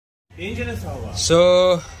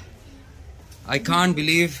So I can't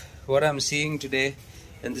believe what I'm seeing today,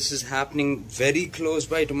 and this is happening very close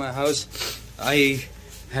by to my house. I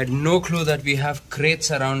had no clue that we have Kraits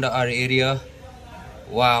around our area.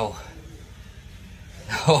 Wow.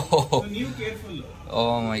 Oh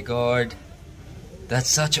my god. That's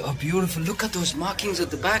such a beautiful, look at those markings at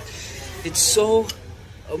the back. It's so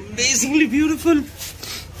amazingly beautiful.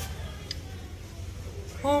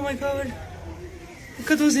 Oh my god.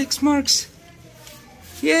 Look at those X marks.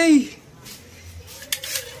 Yay.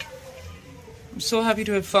 I'm so happy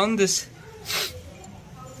to have found this.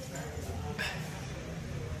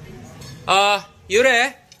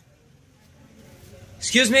 Yure?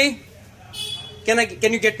 Excuse me?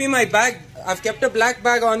 Can you get me my bag? I've kept a black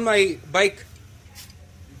bag on my bike.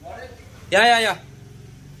 Yeah.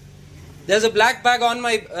 There's a black bag on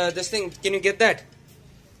my this thing. Can you get that?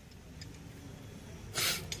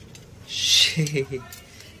 Shit.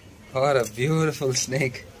 What a beautiful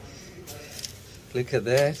snake. Look at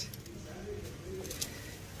that.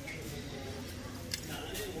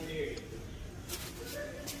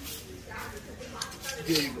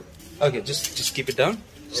 Okay, just keep it down.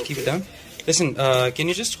 Just keep it down. Listen, can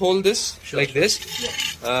you just hold this like this?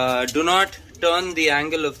 Yeah. Do not turn the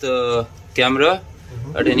angle of the camera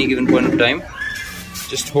at any given point of time.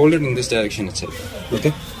 Just hold it in this direction itself.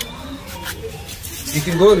 Okay? You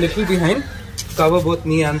can go a little behind. Cover both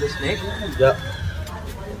me and the snake. Yeah.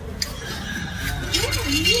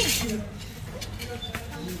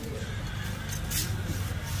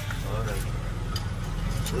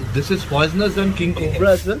 Alright. This is poisonous and king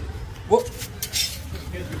cobra as well? Whoa.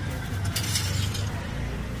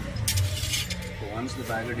 Once the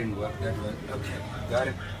bagger didn't work that well. Okay, got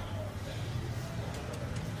it.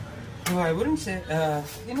 Oh, I wouldn't say,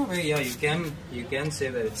 in a way, yeah, you can say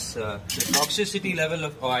that it's the toxicity level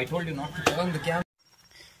of, I told you not to turn the camera.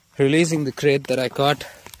 Releasing the Krait that I caught.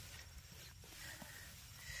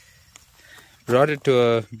 Brought it to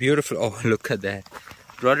a beautiful, oh look at that.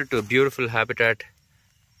 Brought it to a beautiful habitat,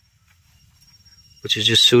 which is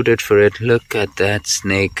just suited for it. Look at that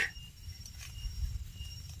snake.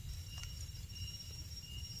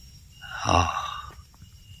 Oh.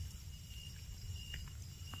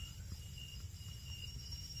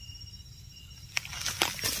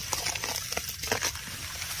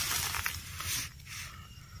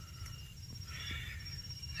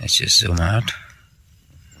 Let's just zoom out.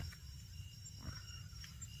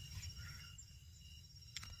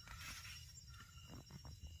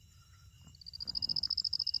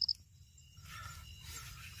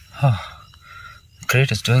 Oh, the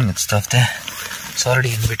Krait is doing its stuff there. It's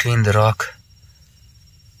already in between the rock.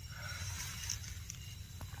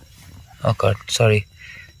 Oh god, sorry.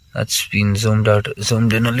 That's been zoomed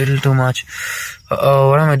in a little too much. Uh-oh,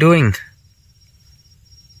 what am I doing?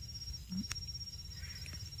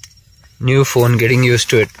 New phone, getting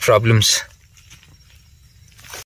used to it. Problems.